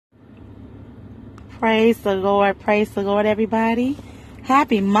Praise the Lord, everybody.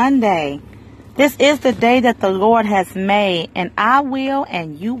 Happy Monday. This is the day that the Lord has made, and I will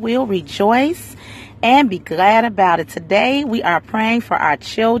and you will rejoice and be glad about it. Today, we are praying for our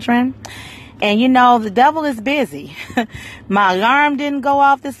children. And you know, the devil is busy. My alarm didn't go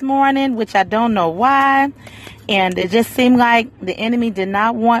off this morning, which I don't know why. And it just seemed like the enemy did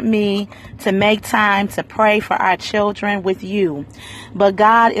not want me to make time to pray for our children with you. But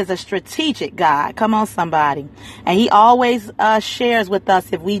God is a strategic God. Come on, somebody. And he always shares with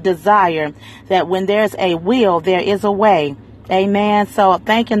us, if we desire, that when there's a will, there is a way. Amen. So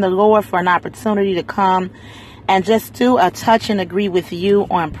thanking the Lord for an opportunity to come and just do a touch and agree with you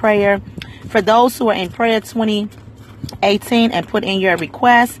on prayer. For those who are in prayer 2018 and put in your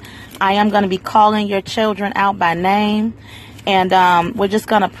requests, I am going to be calling your children out by name. And we're just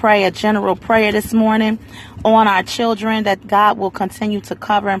going to pray a general prayer this morning on our children, that God will continue to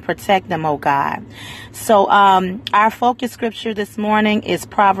cover and protect them, oh God. So our focus scripture this morning is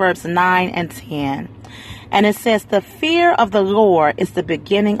Proverbs 9 and 10. And it says, the fear of the Lord is the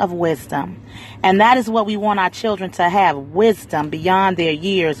beginning of wisdom. And that is what we want our children to have, wisdom beyond their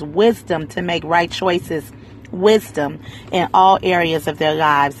years, wisdom to make right choices, wisdom in all areas of their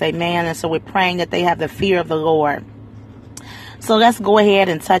lives. Amen. And so we're praying that they have the fear of the Lord. So let's go ahead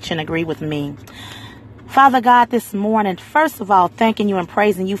and touch and agree with me. Father God, this morning, first of all, thanking you and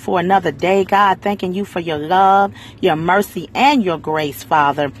praising you for another day, God. Thanking you for your love, your mercy, and your grace,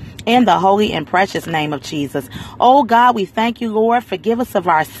 Father, in the holy and precious name of Jesus. Oh, God, we thank you, Lord. Forgive us of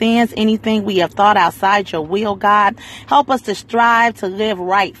our sins, anything we have thought outside your will, God. Help us to strive to live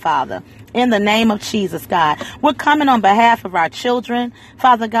right, Father. In the name of Jesus, God. We're coming on behalf of our children,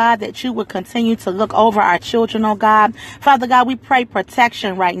 Father God, that you would continue to look over our children, oh God. Father God, we pray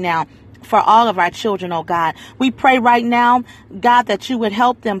protection right now for all of our children, oh God. We pray right now, God, that you would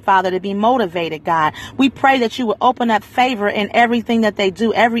help them, Father, to be motivated, God. We pray that you would open up favor in everything that they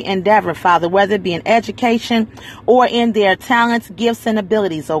do, every endeavor, Father, whether it be in education or in their talents, gifts, and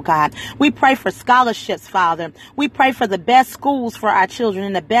abilities, oh God. We pray for scholarships, Father. We pray for the best schools for our children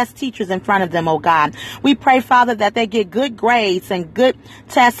and the best teachers in front of them, oh God. We pray, Father, that they get good grades and good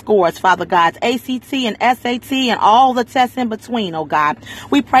test scores, Father God, ACT and SAT and all the tests in between, oh God.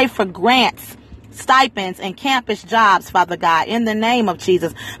 We pray for grants, stipends, and campus jobs, Father God, in the name of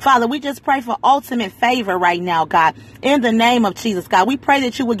Jesus. Father, we just pray for ultimate favor right now, God, in the name of Jesus, God. We pray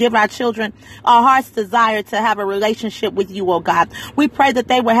that you would give our children our heart's desire to have a relationship with you, oh God. We pray that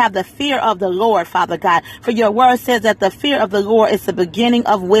they will have the fear of the Lord, Father God, for your word says that the fear of the Lord is the beginning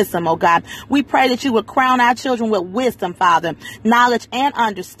of wisdom, oh God. We pray that you would crown our children with wisdom, Father, knowledge and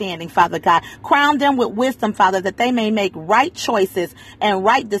understanding, Father God. Crown them with wisdom, Father, that they may make right choices and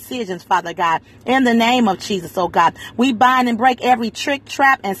right decisions, Father God. In the name of Jesus, oh God, we bind and break every trick,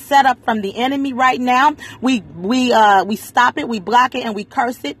 trap, and setup from the enemy right now. We stop it, we block it, and we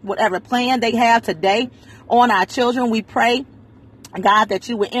curse it. Whatever plan they have today on our children, we pray, God, that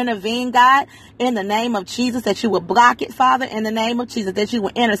you would intervene, God, in the name of Jesus, that you would block it, Father, in the name of Jesus, that you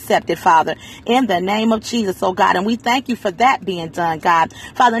would intercept it, Father, in the name of Jesus, oh God. And we thank you for that being done, God.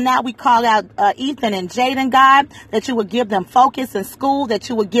 Father, now we call out Ethan and Jaden, God, that you would give them focus in school, that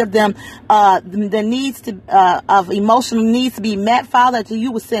you would give them the needs of emotional needs to be met, Father, that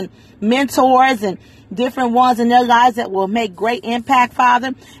you would send mentors and different ones in their lives that will make great impact,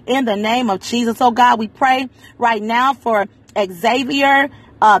 Father, in the name of Jesus, oh God. We pray right now for Xavier,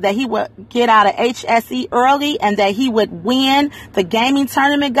 that he would get out of HSE early and that he would win the gaming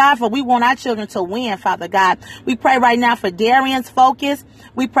tournament, God, for we want our children to win, Father God. We pray right now for Darian's focus.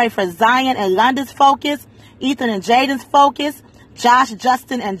 We pray for Zion and London's focus, Ethan and Jaden's focus, Josh,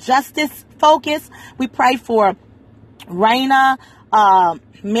 Justin, and Justice focus. We pray for Raina,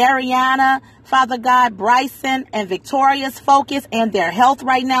 Mariana, Father God, Bryson and Victoria's focus and their health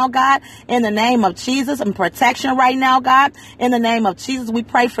right now, God, in the name of Jesus, and protection right now, God, in the name of Jesus. We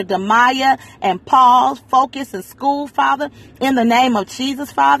pray for Demaya and Paul's focus in school, Father, in the name of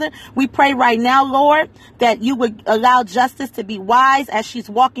Jesus, Father. We pray right now, Lord, that you would allow Justice to be wise as she's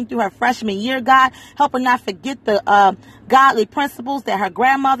walking through her freshman year, God. Help her not forget the godly principles that her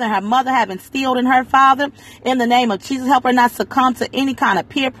grandmother and her mother have instilled in her, Father, in the name of Jesus. Help her not succumb to any kind of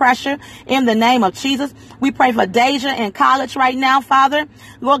peer pressure, in the name of Jesus. We pray for Deja in college right now, Father.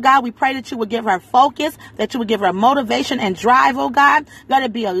 Lord God, we pray that you would give her focus, that you would give her motivation and drive, oh God. Let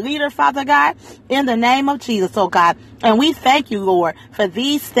it be a leader, Father God, in the name of Jesus, oh God. And we thank you, Lord, for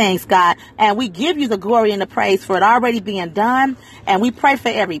these things, God. And we give you the glory and the praise for it already being done. And we pray for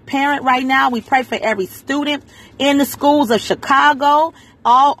every parent right now. We pray for every student in the schools of Chicago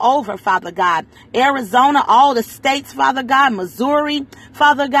all over, Father God. Arizona, all the states, Father God, Missouri,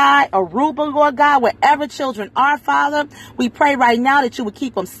 Father God, Aruba, Lord God, wherever children are, Father. We pray right now that you would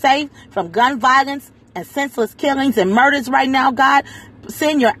keep them safe from gun violence and senseless killings and murders right now, God.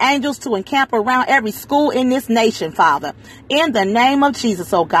 Send your angels to encamp around every school in this nation, Father. In the name of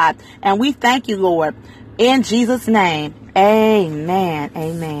Jesus, oh God. And we thank you, Lord. In Jesus' name. Amen.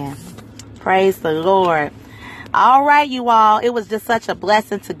 Amen. Praise the Lord. All right, you all. It was just such a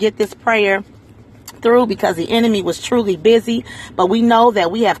blessing to get this prayer through because the enemy was truly busy. But we know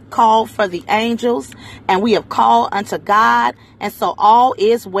that we have called for the angels and we have called unto God. And so all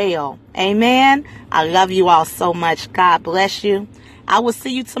is well. Amen. I love you all so much. God bless you. I will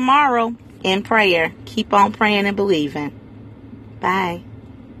see you tomorrow in prayer. Keep on praying and believing. Bye.